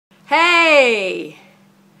Hey!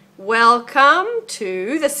 Welcome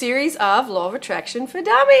to the series of Law of Attraction for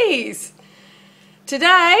Dummies.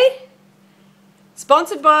 Today,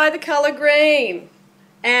 sponsored by the color green,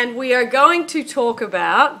 and we are going to talk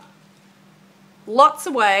about lots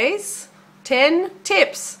of ways, 10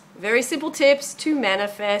 tips, very simple tips to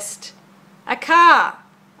manifest a car,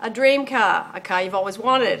 a dream car, a car you've always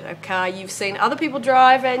wanted, a car you've seen other people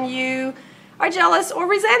drive and you are jealous or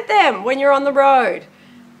resent them when you're on the road.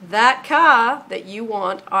 That car that you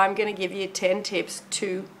want, I'm going to give you 10 tips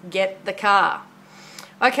to get the car.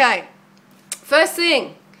 Okay, first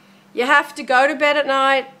thing, you have to go to bed at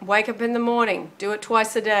night, wake up in the morning, do it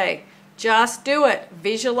twice a day. Just do it.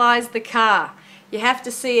 Visualize the car. You have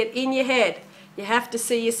to see it in your head. You have to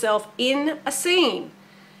see yourself in a scene.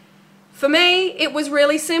 For me, it was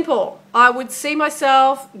really simple. I would see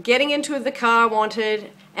myself getting into the car I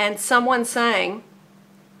wanted and someone saying,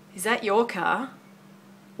 "Is that your car?"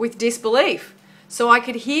 with disbelief. So I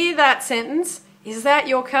could hear that sentence, "Is that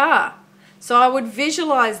your car?" So I would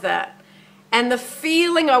visualize that and the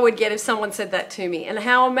feeling I would get if someone said that to me and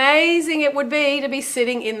how amazing it would be to be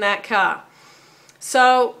sitting in that car.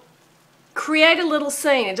 So create a little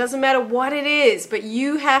scene. It doesn't matter what it is, but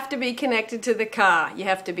you have to be connected to the car. You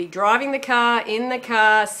have to be driving the car, in the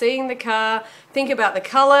car, seeing the car. Think about the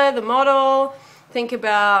color, the model. Think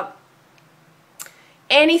about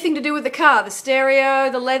anything to do with the car, the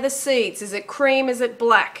stereo, the leather seats, is it cream, is it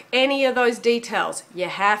black, any of those details. You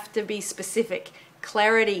have to be specific.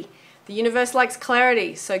 Clarity. The universe likes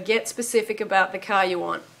clarity, so get specific about the car you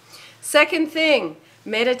want. Second thing,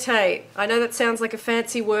 meditate. I know that sounds like a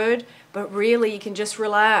fancy word, but really you can just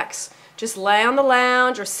relax. Just lay on the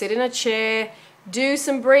lounge or sit in a chair, do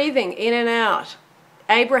some breathing in and out.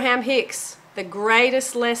 Abraham Hicks, the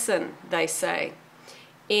greatest lesson, they say,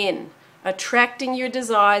 in attracting your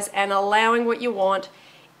desires and allowing what you want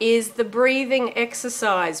is the breathing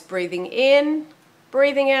exercise. Breathing in,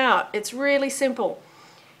 breathing out. It's really simple.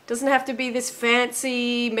 It doesn't have to be this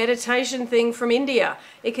fancy meditation thing from India.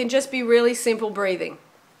 It can just be really simple breathing.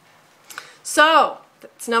 So,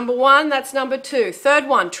 that's number one, that's number two. Third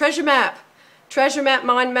one, treasure map. Treasure map,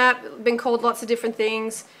 mind map, been called lots of different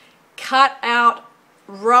things. Cut out,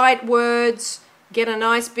 write words. Get a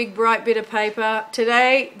nice big bright bit of paper.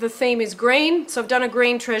 Today the theme is green, so I've done a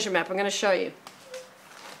green treasure map. I'm going to show you.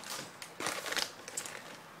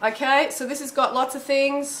 Okay, so this has got lots of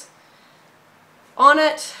things on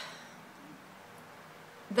it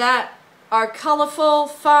that are colorful,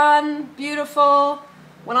 fun, beautiful.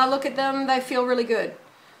 When I look at them, they feel really good.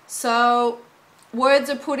 So words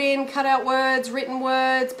are put in, cut out words, written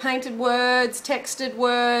words, painted words, texted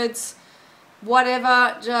words,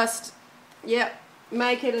 whatever, just, yep.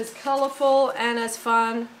 Make it as colorful and as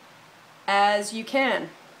fun as you can.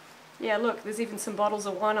 Yeah, look, there's even some bottles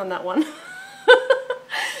of wine on that one.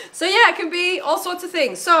 So yeah, it can be all sorts of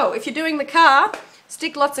things. So if you're doing the car,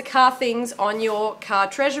 stick lots of car things on your car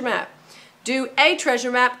treasure map. Do a treasure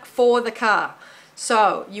map for the car.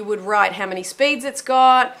 So you would write how many speeds it's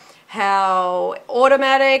got, how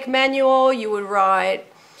automatic, manual, you would write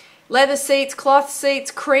leather seats, cloth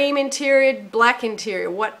seats, cream interior, black interior,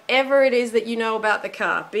 whatever it is that you know about the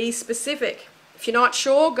car. Be specific. If you're not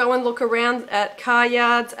sure, go and look around at car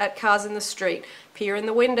yards, at cars in the street. Peer in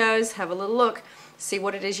the windows, have a little look, see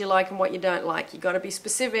what it is you like and what you don't like. You've got to be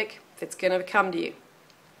specific if it's going to come to you.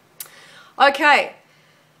 Okay,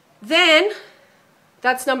 then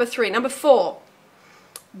that's number three. Number four,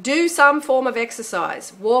 do some form of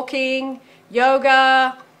exercise. Walking,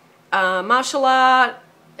 yoga, martial art,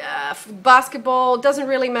 basketball, doesn't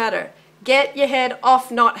really matter. Get your head off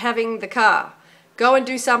not having the car. Go and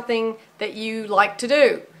do something that you like to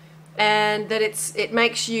do and that it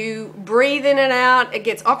makes you breathe in and out, it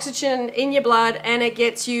gets oxygen in your blood and it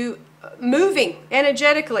gets you moving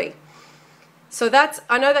energetically. So that's,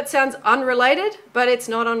 I know that sounds unrelated, but it's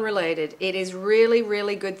not unrelated. It is really,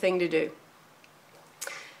 really good thing to do.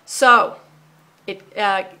 So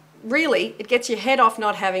really, it gets your head off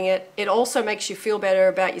not having it. It also makes you feel better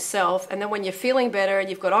about yourself. And then when you're feeling better and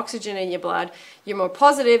you've got oxygen in your blood, you're more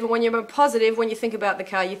positive. And when you're more positive, when you think about the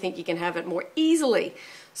car, you think you can have it more easily.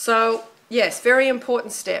 So, yes, very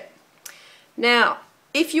important step. Now,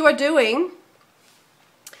 if you are doing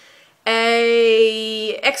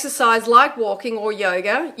a exercise like walking or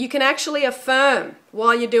yoga, you can actually affirm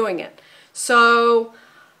while you're doing it. So,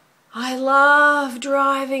 I love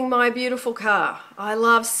driving my beautiful car. I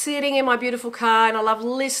love sitting in my beautiful car and I love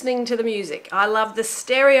listening to the music. I love the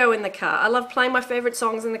stereo in the car. I love playing my favorite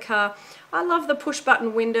songs in the car. I love the push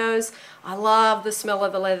button windows. I love the smell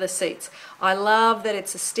of the leather seats. I love that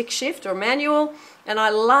it's a stick shift or manual, and I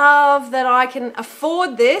love that I can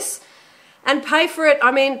afford this and pay for it.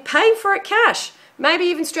 I mean, pay for it cash. Maybe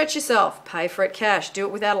even stretch yourself. Pay for it cash. Do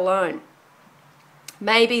it without a loan.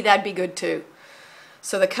 Maybe that'd be good too.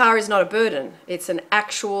 So the car is not a burden. It's an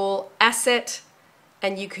actual asset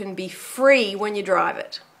and you can be free when you drive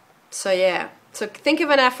it. So yeah, so think of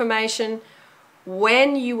an affirmation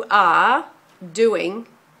when you are doing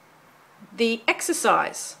the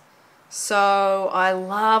exercise. So I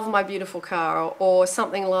love my beautiful car, or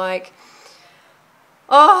something like,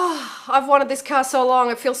 oh, I've wanted this car so long,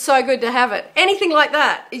 it feels so good to have it. Anything like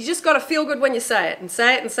that. You just got to feel good when you say it, and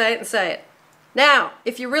say it and say it and say it. Now,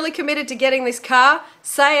 if you're really committed to getting this car,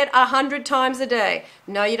 say it 100 times a day.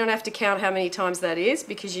 No, you don't have to count how many times that is,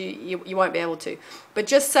 because you won't be able to. But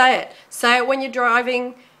just say it. Say it when you're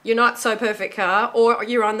driving your not so perfect car, or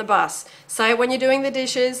you're on the bus. Say it when you're doing the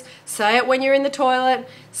dishes. Say it when you're in the toilet.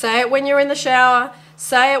 Say it when you're in the shower.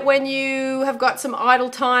 Say it when you have got some idle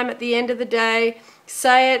time at the end of the day.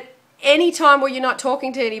 Say it any time where you're not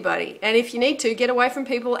talking to anybody. And if you need to, get away from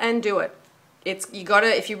people and do it. You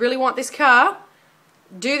gotta, if you really want this car,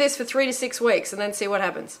 do this for 3 to 6 weeks and then see what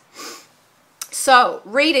happens. So,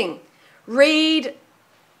 reading. Read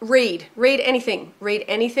anything. Read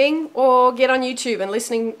anything, or get on YouTube and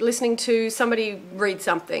listening to somebody read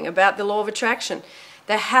something about the law of attraction.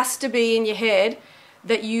 There has to be in your head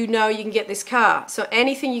that you know you can get this car. So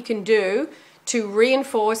anything you can do to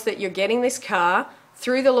reinforce that you're getting this car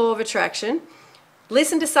through the law of attraction.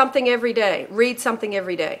 Listen to something every day. Read something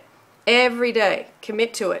every day. Every day.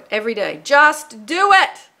 Commit to it. Every day. Just do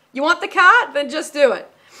it. You want the car? Then just do it.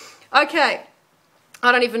 Okay.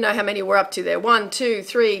 I don't even know how many we're up to there. 1, 2,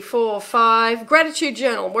 3, 4, 5. Gratitude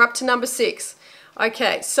journal. We're up to number 6.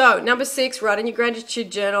 Okay, so number 6, write in your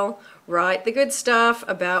gratitude journal. Write the good stuff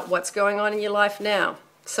about what's going on in your life now.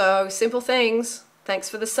 So, simple things. Thanks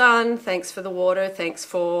for the sun. Thanks for the water. Thanks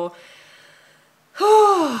for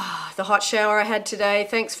the hot shower I had today.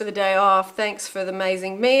 Thanks for the day off. Thanks for the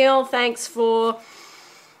amazing meal. Thanks for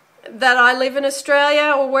that I live in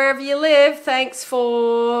Australia or wherever you live. Thanks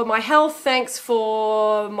for my health. Thanks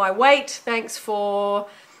for my weight. Thanks for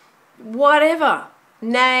whatever.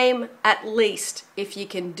 Name at least, if you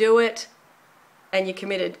can do it and you're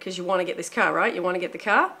committed, because you want to get this car, right? You want to get the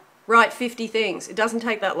car? Write 50 things. It doesn't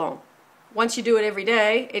take that long. Once you do it every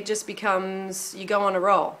day, it just becomes, you go on a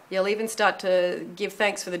roll. You'll even start to give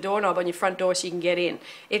thanks for the doorknob on your front door so you can get in.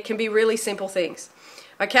 It can be really simple things.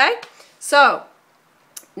 Okay? So,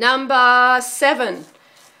 number 7.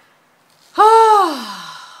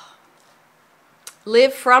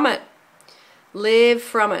 Live from it. Live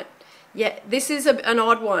from it. Yeah, this is an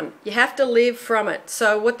odd one. You have to live from it.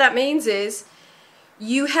 So what that means is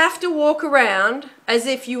you have to walk around as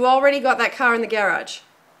if you already got that car in the garage.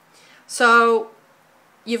 So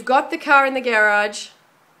you've got the car in the garage,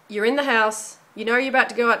 you're in the house, you know you're about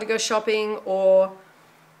to go out to go shopping or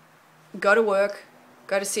go to work,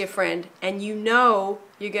 go to see a friend, and you know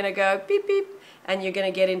you're going to go beep beep and you're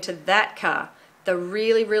going to get into that car, the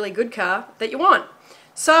really, really good car that you want.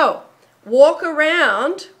 So walk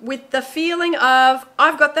around with the feeling of,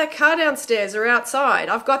 I've got that car downstairs or outside,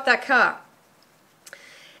 I've got that car.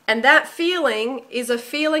 And that feeling is a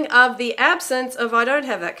feeling of the absence of I don't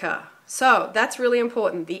have that car. So that's really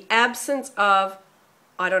important. The absence of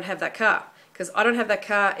I don't have that car. Because I don't have that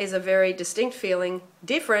car is a very distinct feeling,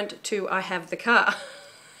 different to I have the car.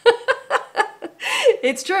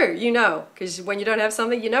 It's true, you know. Because when you don't have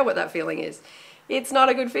something, you know what that feeling is. It's not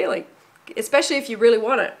a good feeling. Especially if you really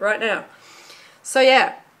want it right now. So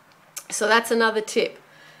yeah. So that's another tip.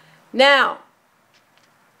 Now,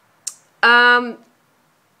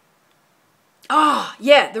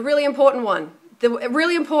 yeah, the really important one. The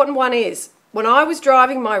really important one is, when I was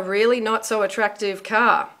driving my really not so attractive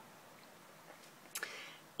car,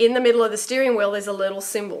 in the middle of the steering wheel there's a little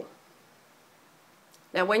symbol.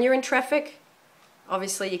 Now when you're in traffic,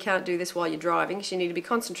 obviously you can't do this while you're driving because you need to be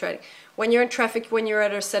concentrating. When you're in traffic, when you're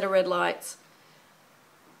at a set of red lights,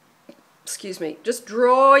 excuse me, just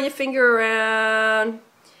draw your finger around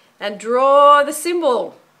and draw the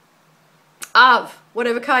symbol of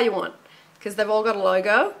whatever car you want. Because they've all got a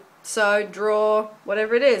logo, so draw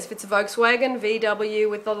whatever it is. If it's a Volkswagen, VW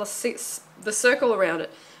with the circle around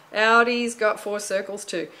it. Audi's got 4 circles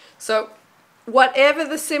too. So whatever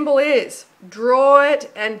the symbol is, draw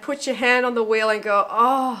it and put your hand on the wheel and go,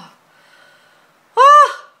 oh,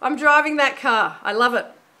 I'm driving that car. I love it.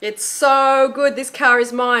 It's so good. This car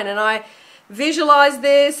is mine. And I visualized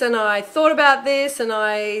this and I thought about this and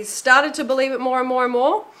I started to believe it more and more and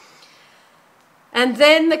more. And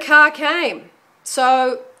then the car came.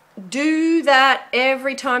 So do that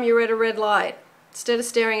every time you're at a red light. Instead of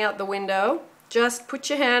staring out the window, just put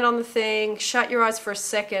your hand on the thing, shut your eyes for a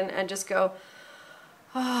second and just go,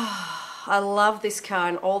 oh, I love this car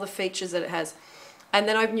and all the features that it has. And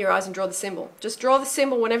then open your eyes and draw the symbol. Just draw the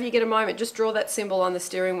symbol whenever you get a moment. Just draw that symbol on the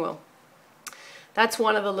steering wheel. That's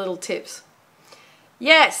one of the little tips.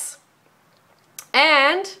 Yes.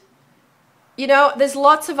 And, you know, there's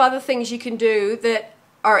lots of other things you can do that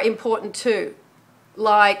are important too.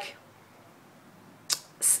 Like,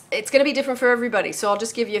 it's going to be different for everybody, so I'll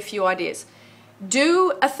just give you a few ideas.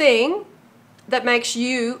 Do a thing that makes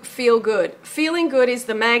you feel good. Feeling good is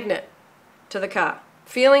the magnet to the car.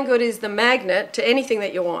 Feeling good is the magnet to anything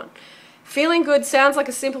that you want. Feeling good sounds like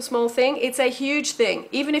a simple, small thing. It's a huge thing.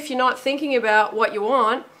 Even if you're not thinking about what you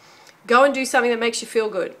want, go and do something that makes you feel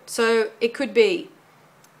good. So it could be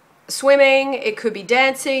swimming, it could be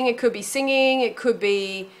dancing, it could be singing, it could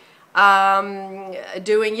be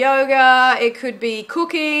doing yoga, it could be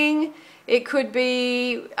cooking, it could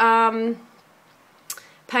be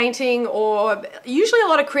painting, or usually a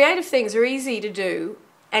lot of creative things are easy to do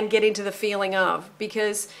and get into the feeling of,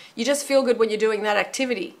 because you just feel good when you're doing that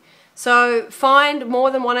activity. So find more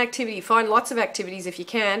than one activity, find lots of activities if you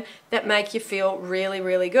can that make you feel really,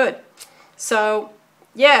 really good. So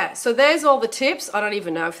yeah, so there's all the tips. I don't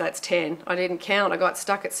even know if that's 10. I didn't count. I got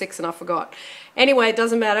stuck at 6 and I forgot. Anyway, it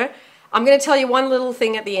doesn't matter. I'm going to tell you one little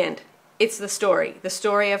thing at the end. It's the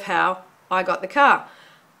story of how I got the car.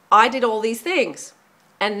 I did all these things.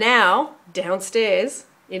 And now, downstairs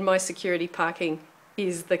in my security parking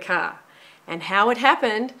is the car. And how it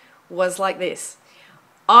happened was like this.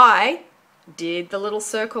 I did the little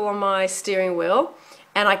circle on my steering wheel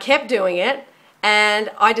and I kept doing it,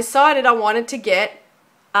 and I decided I wanted to get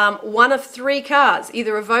one of 3 cars,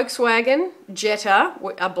 either a Volkswagen Jetta,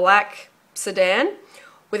 a black sedan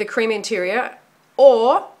with a cream interior,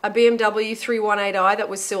 or a BMW 318i that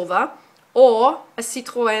was silver, or a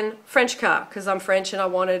Citroën French car, because I'm French and I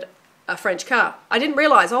wanted a French car. I didn't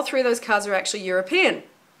realize all 3 of those cars are actually European.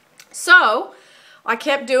 So I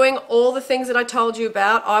kept doing all the things that I told you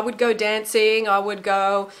about. I would go dancing, I would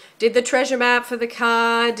go, did the treasure map for the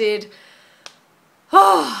car, did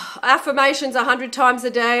affirmations 100 times a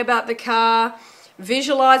day about the car,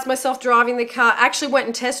 visualized myself driving the car, actually went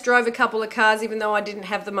and test drove a couple of cars even though I didn't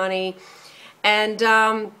have the money. And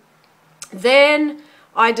then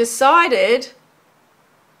I decided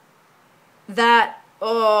that,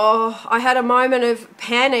 I had a moment of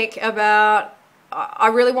panic about, I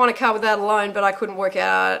really want a car without a loan, but I couldn't work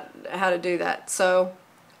out how to do that. So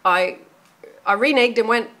I reneged and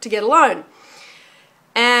went to get a loan.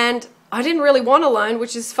 And I didn't really want a loan,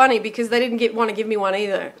 which is funny because they didn't want to give me one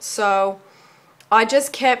either. So I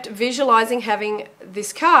just kept visualizing having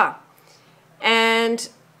this car. And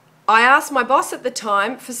I asked my boss at the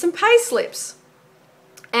time for some pay slips.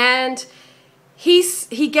 And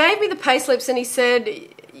he gave me the pay slips and he said,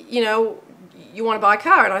 you know, you want to buy a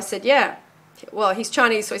car? And I said, yeah. Well, he's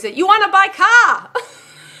Chinese, so he said, you want to buy a car?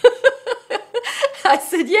 I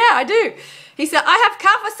said, yeah, I do. He said, I have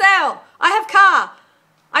car for sale. I have car.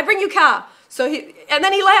 I bring you car. So and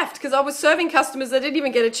then he left because I was serving customers. I didn't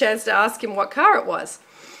even get a chance to ask him what car it was.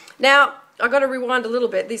 Now, I got to rewind a little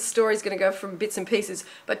bit. This story's going to go from bits and pieces.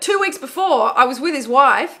 But 2 weeks before, I was with his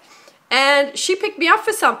wife, and she picked me up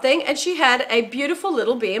for something, and she had a beautiful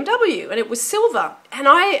little BMW, and it was silver, and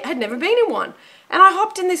I had never been in one. And I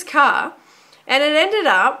hopped in this car, and it ended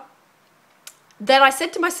up that I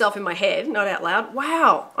said to myself in my head, not out loud,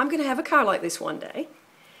 wow, I'm going to have a car like this one day.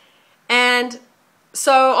 And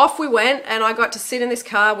so off we went, and I got to sit in this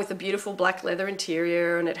car with a beautiful black leather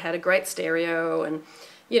interior, and it had a great stereo, and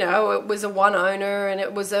you know, it was a one owner, and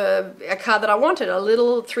it was a car that I wanted, a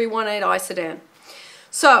little 318i sedan.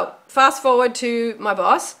 So fast forward to my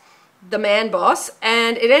boss, the man boss,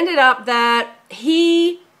 and it ended up that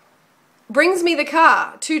he brings me the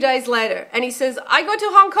car 2 days later, and he says, I go to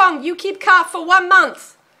Hong Kong, you keep car for 1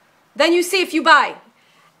 month, then you see if you buy.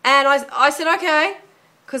 And I said, okay,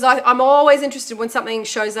 because I'm always interested when something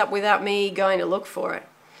shows up without me going to look for it.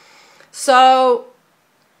 So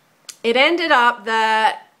it ended up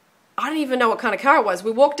that I don't even know what kind of car it was.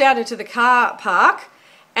 We walked out into the car park,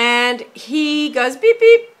 and he goes beep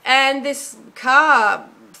beep, and this car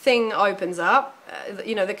thing opens up,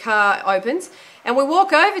 you know, the car opens, and we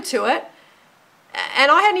walk over to it,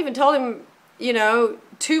 and I hadn't even told him, you know,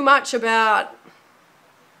 too much about,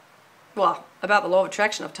 well, about the law of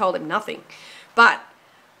attraction. I've told him nothing. But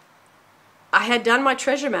I had done my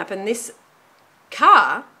treasure map, and this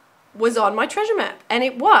car was on my treasure map, and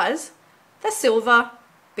it was the silver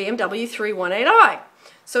BMW 318i.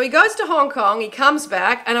 So he goes to Hong Kong, he comes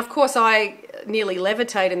back, and of course I nearly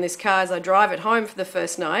levitate in this car as I drive it home for the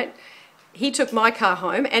first night. He took my car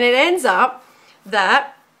home, and it ends up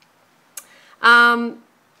that I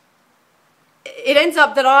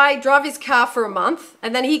drive his car for a month,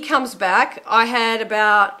 and then he comes back. I had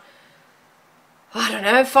about, I don't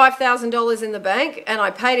know, $5,000 in the bank, and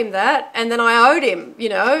I paid him that, and then I owed him, you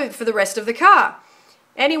know, for the rest of the car.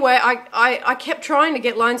 Anyway, I kept trying to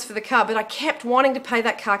get loans for the car, but I kept wanting to pay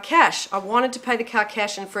that car cash. I wanted to pay the car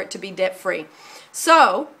cash and for it to be debt-free.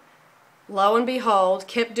 So, lo and behold,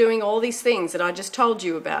 kept doing all these things that I just told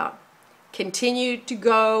you about. Continued to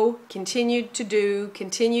go, continued to do,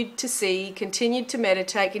 continued to see, continued to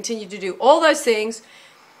meditate, continued to do all those things.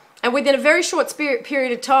 And within a very short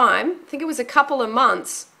period of time, I think it was a couple of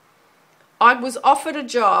months, I was offered a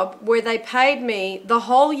job where they paid me the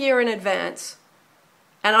whole year in advance,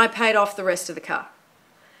 and I paid off the rest of the car.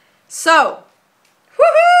 So,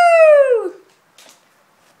 woohoo!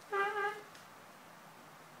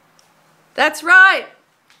 That's right.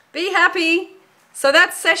 Be happy. So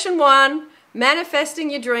that's session 1,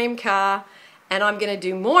 manifesting your dream car. And I'm going to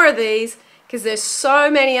do more of these because there's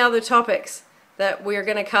so many other topics that we're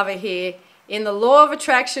going to cover here in the Law of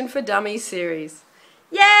Attraction for Dummies series.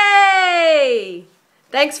 Yay!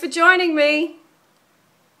 Thanks for joining me.